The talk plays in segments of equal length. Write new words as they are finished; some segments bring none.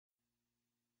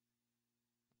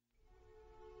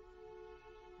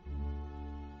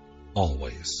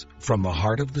always from the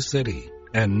heart of the city,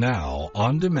 and now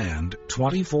on demand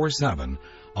 24/7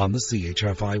 on the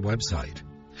CHFI website.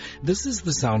 This is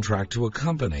the soundtrack to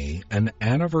accompany an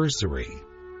anniversary.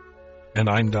 And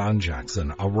I'm Don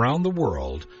Jackson, around the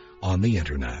world on the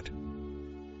internet.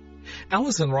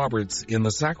 Allison Roberts in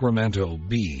the Sacramento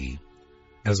Bee,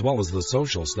 as well as the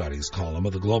social studies column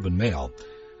of the Globe and Mail,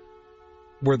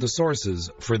 were the sources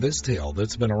for this tale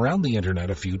that's been around the internet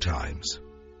a few times.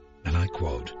 And I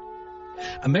quote,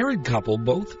 "A married couple,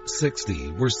 both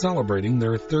 60, were celebrating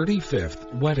their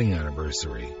 35th wedding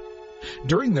anniversary.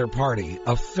 During their party,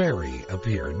 a fairy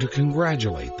appeared to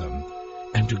congratulate them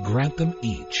and to grant them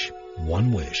each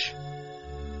one wish.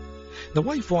 The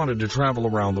wife wanted to travel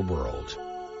around the world.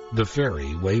 The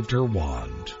fairy waved her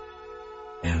wand,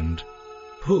 and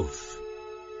poof,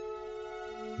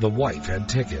 the wife had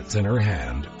tickets in her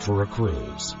hand for a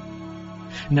cruise.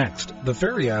 Next, the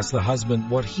fairy asked the husband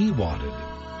what he wanted.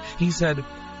 He said,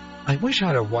 'I wish I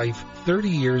had a wife 30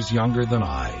 years younger than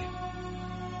I.'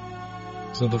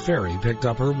 So the fairy picked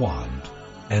up her wand,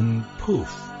 and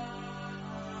poof,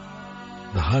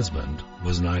 the husband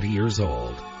was 90 years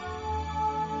old.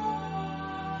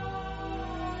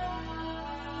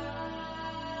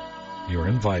 You're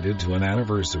invited to an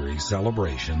anniversary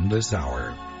celebration this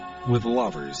hour with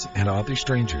Lovers and Other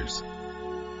Strangers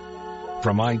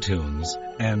from iTunes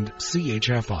and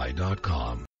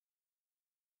CHFI.com.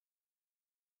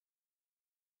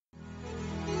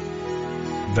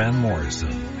 Van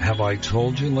Morrison, Have I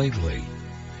Told You Lately?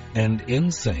 And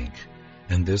In Sync,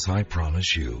 and This I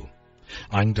Promise You.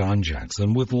 I'm Don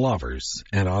Jackson with Lovers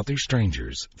and Other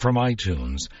Strangers from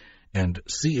iTunes and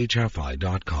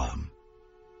CHFI.com.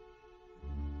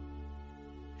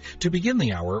 To begin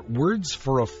the hour, words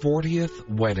for a 40th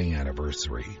wedding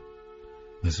anniversary.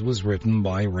 This was written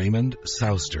by Raymond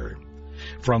Souster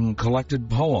from Collected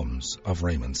Poems of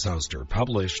Raymond Souster,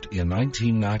 published in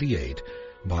 1998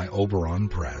 by Oberon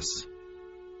Press.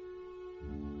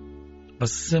 A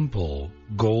simple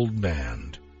gold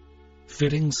band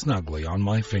fitting snugly on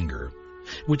my finger,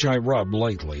 which I rub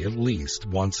lightly at least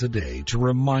once a day to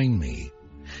remind me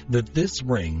that this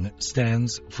ring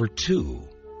stands for two,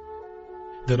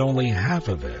 that only half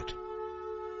of it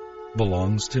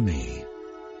belongs to me.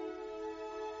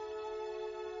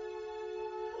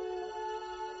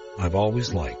 I've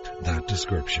always liked that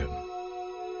description.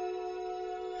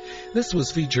 This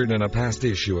was featured in a past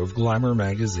issue of Glamour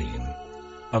magazine,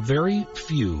 A Very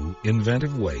Few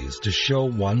Inventive Ways to Show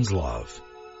One's Love.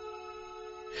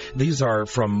 These are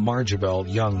from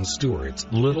Marjabel Young Stewart's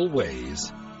Little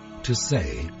Ways to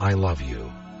Say I Love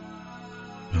You.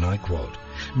 And I quote,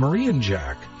 "Marie and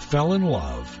Jack fell in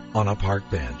love on a park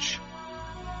bench.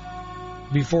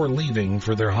 Before leaving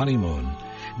for their honeymoon,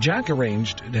 Jack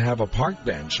arranged to have a park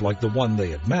bench like the one they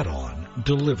had met on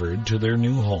delivered to their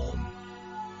new home.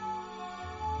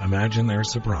 Imagine their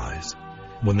surprise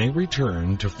when they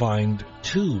returned to find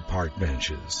two park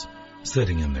benches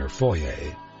sitting in their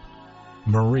foyer.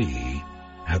 Marie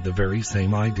had the very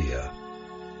same idea."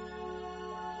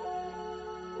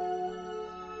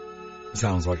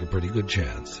 Sounds like a pretty good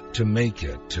chance to make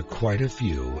it to quite a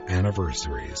few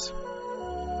anniversaries.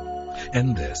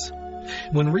 And this,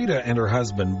 when Rita and her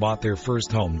husband bought their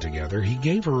first home together, he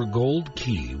gave her a gold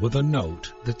key with a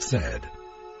note that said,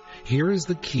 "Here is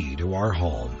the key to our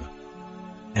home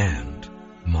and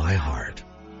my heart."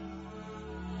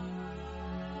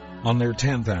 On their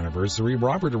 10th anniversary,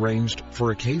 Robert arranged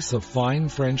for a case of fine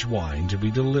French wine to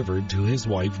be delivered to his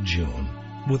wife June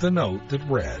with a note that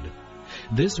read,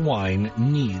 "This wine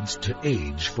needs to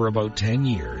age for about 10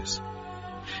 years,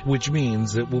 which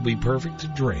means it will be perfect to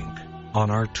drink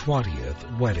on our 20th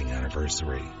wedding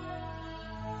anniversary.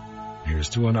 Here's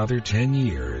to another 10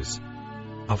 years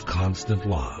of constant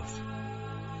love."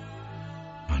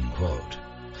 Unquote.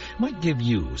 Might give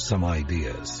you some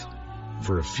ideas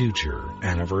for a future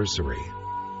anniversary.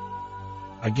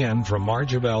 Again, from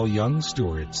Marjabel Young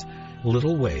Stewart's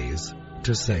Little Ways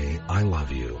to Say I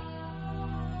Love You.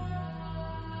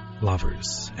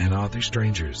 Lovers and Other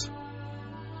Strangers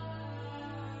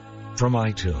from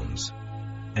iTunes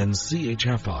and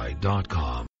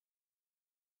CHFI.com.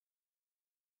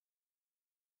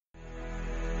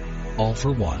 All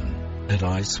for One and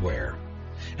I Swear,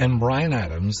 and Bryan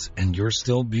Adams and You're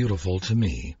Still Beautiful to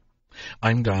Me.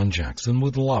 I'm Don Jackson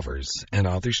with Lovers and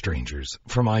Other Strangers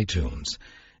from iTunes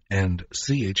and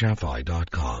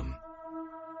CHFI.com.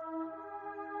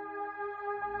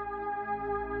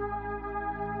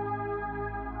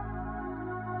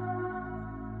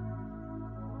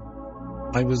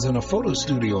 I was in a photo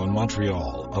studio in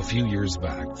Montreal a few years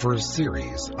back for a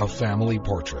series of family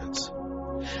portraits.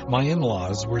 My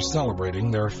in-laws were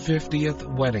celebrating their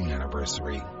 50th wedding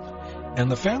anniversary,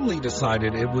 and the family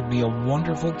decided it would be a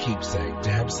wonderful keepsake to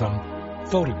have some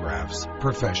photographs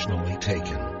professionally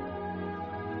taken.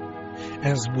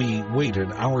 As we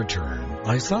waited our turn,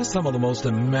 I saw some of the most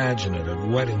imaginative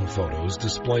wedding photos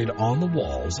displayed on the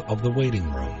walls of the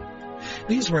waiting room.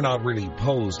 These were not really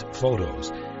posed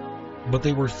photos, but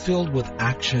they were filled with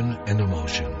action and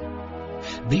emotion.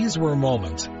 These were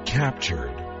moments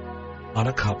captured on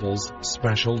a couple's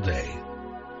special day,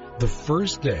 the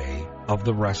first day of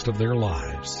the rest of their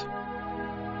lives.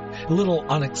 Little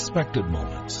unexpected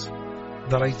moments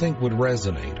that I think would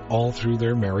resonate all through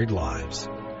their married lives.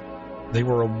 They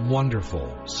were a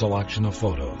wonderful selection of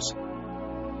photos.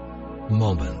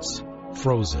 Moments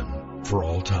frozen for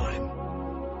all time.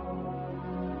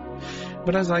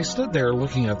 But as I stood there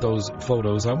looking at those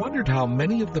photos, I wondered how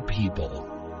many of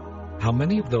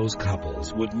those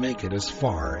couples would make it as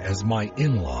far as my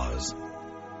in-laws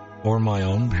or my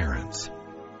own parents.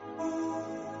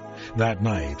 That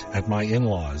night at my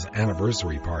in-laws'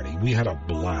 anniversary party, we had a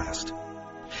blast.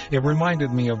 It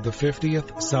reminded me of the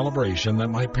 50th celebration that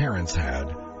my parents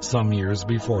had some years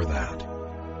before that.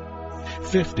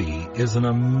 50 is an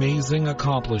amazing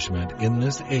accomplishment in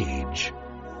this age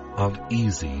of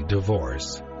easy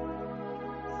divorce.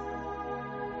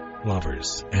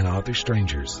 Lovers and Other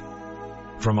Strangers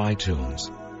from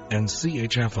iTunes and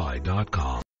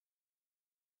CHFI.com.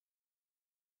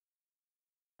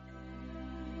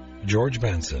 George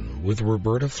Benson with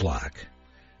Roberta Flack,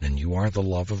 and You Are the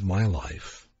Love of My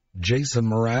Life. Jason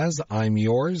Mraz, I'm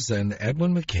Yours, and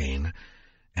Edwin McCain,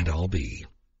 and I'll Be.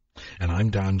 And I'm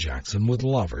Don Jackson with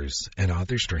Lovers and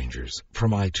Other Strangers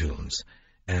from iTunes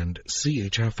and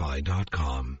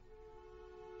CHFI.com.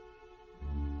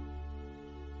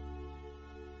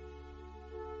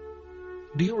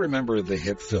 Do you remember the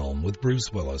hit film with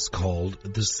Bruce Willis called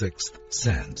The Sixth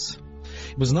Sense?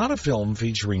 It was not a film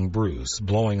featuring Bruce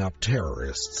blowing up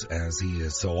terrorists, as he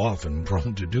is so often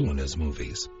prone to do in his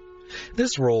movies.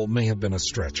 This role may have been a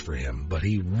stretch for him, but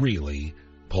he really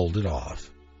pulled it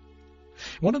off.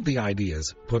 One of the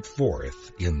ideas put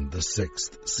forth in The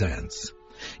Sixth Sense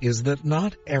is that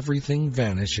not everything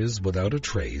vanishes without a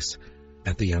trace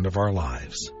at the end of our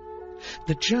lives.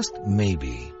 That just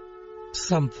maybe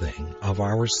something of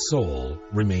our soul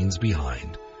remains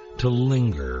behind to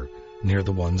linger near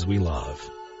the ones we love.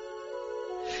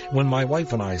 When my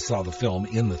wife and I saw the film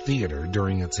in the theater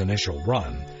during its initial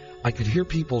run, I could hear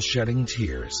people shedding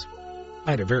tears.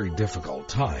 I had a very difficult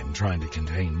time trying to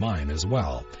contain mine as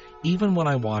well, even when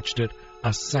I watched it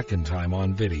a second time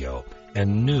on video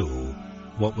and knew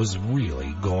what was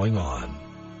really going on.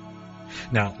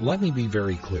 Now, let me be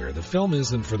very clear. The film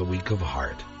isn't for the weak of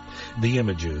heart. The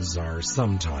images are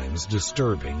sometimes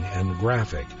disturbing and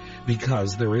graphic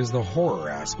because there is the horror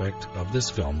aspect of this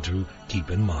film to keep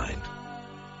in mind.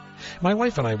 My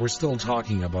wife and I were still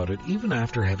talking about it even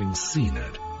after having seen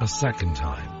it a second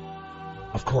time.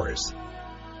 Of course,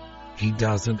 he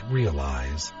doesn't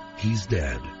realize he's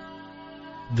dead.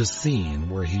 The scene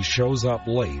where he shows up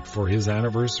late for his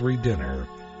anniversary dinner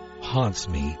haunts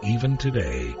me even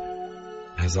today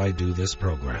as I do this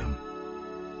program.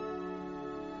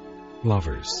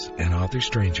 Lovers and Other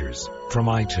Strangers from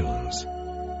iTunes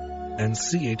and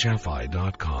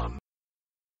CHFI.com.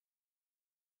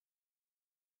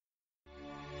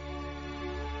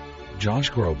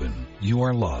 Josh Groban, You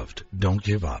Are Loved, Don't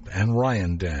Give Up, and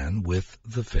RyanDan with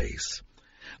The Face.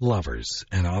 Lovers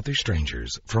and Other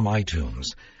Strangers from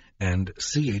iTunes and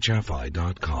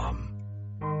CHFI.com.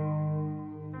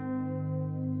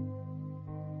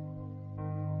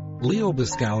 Leo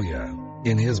Biscaglia,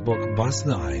 in his book Bus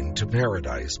 9 to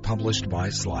Paradise, published by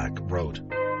Slack, wrote,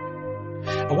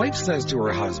 a wife says to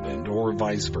her husband, or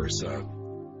vice versa,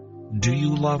 do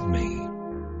you love me?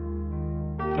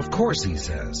 Of course, he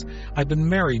says. I've been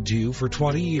married to you for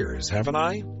 20 years, haven't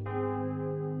I?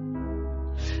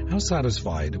 How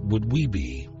satisfied would we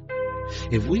be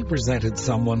if we presented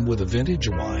someone with a vintage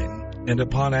wine, and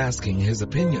upon asking his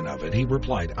opinion of it, he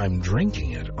replied, I'm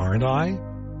drinking it, aren't I?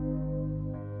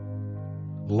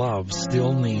 Love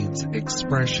still needs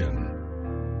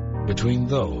expression between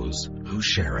those who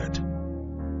share it.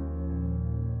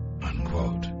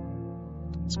 Unquote.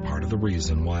 It's part of the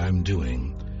reason why I'm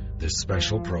doing this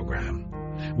special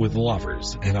program with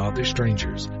Lovers and Other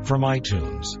Strangers from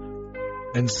iTunes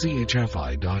and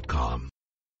CHFI.com.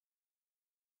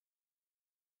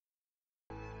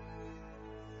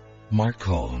 Marc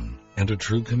Cohn and A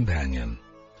True Companion,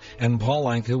 and Paul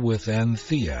Anka with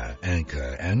Anthea,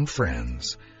 Anka, and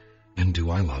Friends, and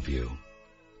Do I Love You.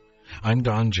 I'm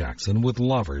Don Jackson with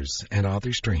Lovers and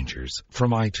Other Strangers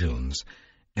from iTunes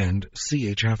and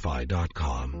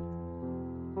CHFI.com.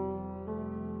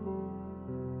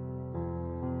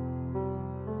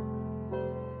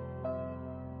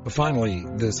 Finally,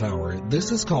 this hour,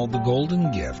 this is called The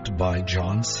Golden Gift by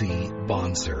John C.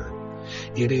 Bonser.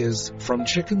 It is From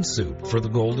Chicken Soup for the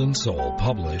Golden Soul,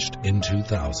 published in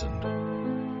 2000.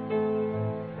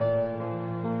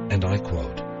 And I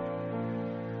quote,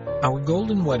 "Our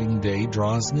golden wedding day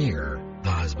draws near," the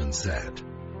husband said.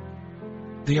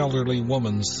 The elderly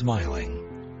woman, smiling,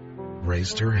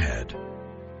 raised her head.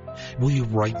 "Will you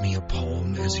write me a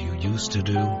poem as you used to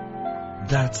do?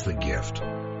 That's the gift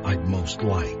I'd most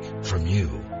like from you."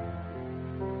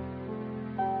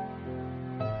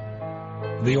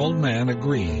 The old man,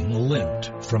 agreeing,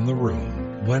 limped from the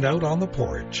room, went out on the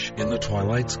porch in the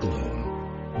twilight's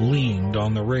gloom, leaned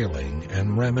on the railing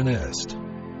and reminisced.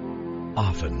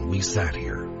 Often we sat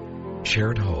here,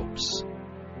 shared hopes,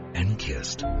 and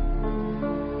kissed.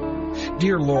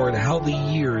 Dear Lord, how the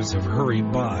years have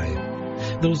hurried by,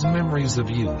 those memories of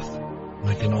youth,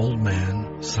 like an old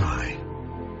man sigh.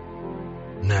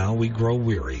 Now we grow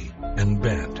weary and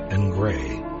bent and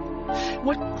gray.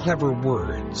 What clever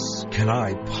words can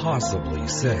I possibly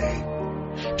say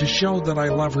to show that I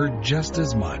love her just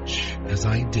as much as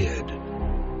I did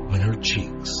when her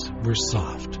cheeks were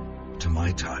soft to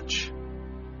my touch,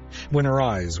 when her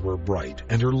eyes were bright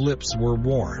and her lips were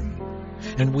warm,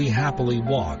 and we happily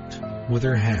walked with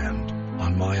her hand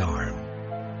on my arm.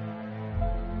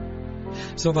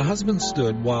 So the husband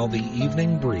stood while the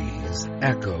evening breeze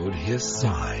echoed his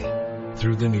sigh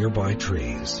through the nearby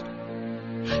trees,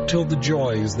 till the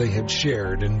joys they had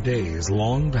shared in days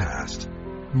long past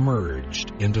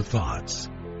merged into thoughts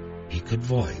he could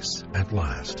voice at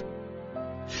last.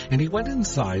 And he went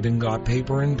inside and got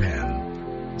paper and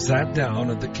pen, sat down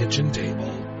at the kitchen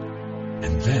table,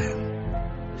 and then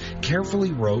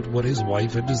carefully wrote what his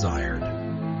wife had desired,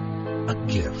 a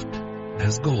gift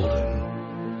as golden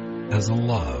as a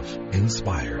love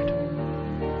inspired.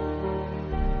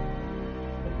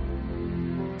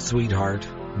 Sweetheart,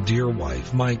 dear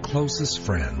wife, my closest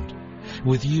friend,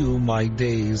 with you my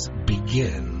days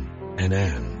begin and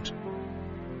end.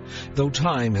 Though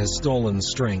time has stolen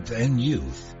strength and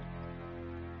youth,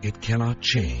 it cannot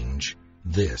change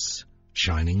this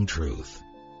shining truth.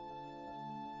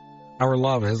 Our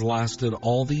love has lasted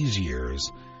all these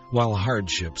years, while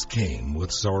hardships came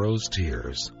with sorrow's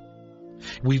tears.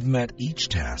 We've met each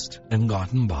test and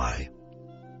gotten by,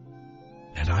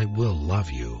 and I will love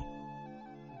you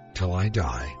till I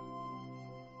die.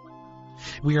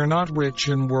 We are not rich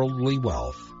in worldly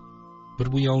wealth, but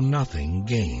we own nothing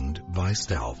gained by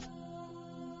stealth.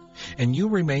 And you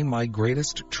remain my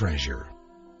greatest treasure,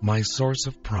 my source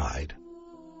of pride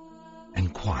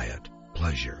and quiet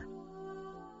pleasure.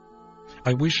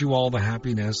 I wish you all the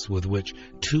happiness with which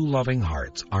two loving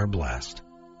hearts are blessed.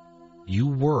 You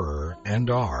were and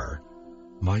are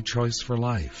my choice for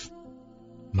life,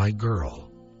 my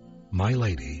girl, my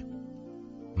lady,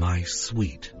 my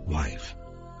sweet wife.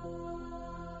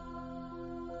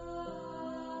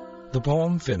 The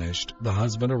poem finished, the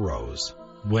husband arose,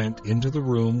 went into the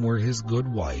room where his good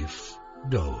wife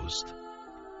dozed,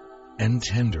 and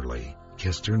tenderly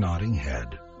kissed her nodding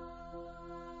head.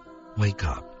 Wake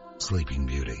up, sleeping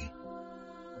beauty,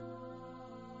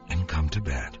 and come to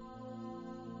bed.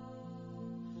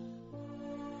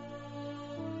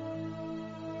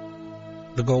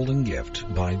 The Golden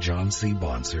Gift by John C.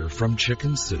 Bonser, From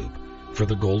Chicken Soup for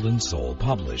the Golden Soul,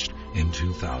 published in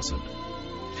 2000.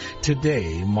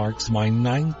 Today marks my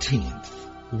 19th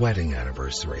wedding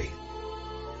anniversary.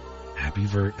 Happy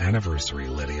anniversary,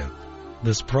 Lydia.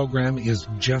 This program is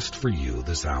just for you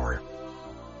this hour.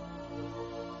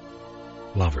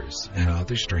 Lovers and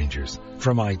Other Strangers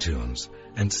from iTunes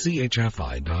and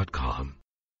CHFI.com.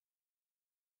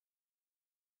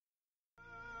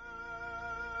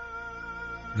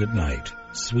 Good night,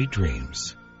 sweet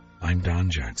dreams. I'm Don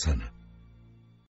Jackson.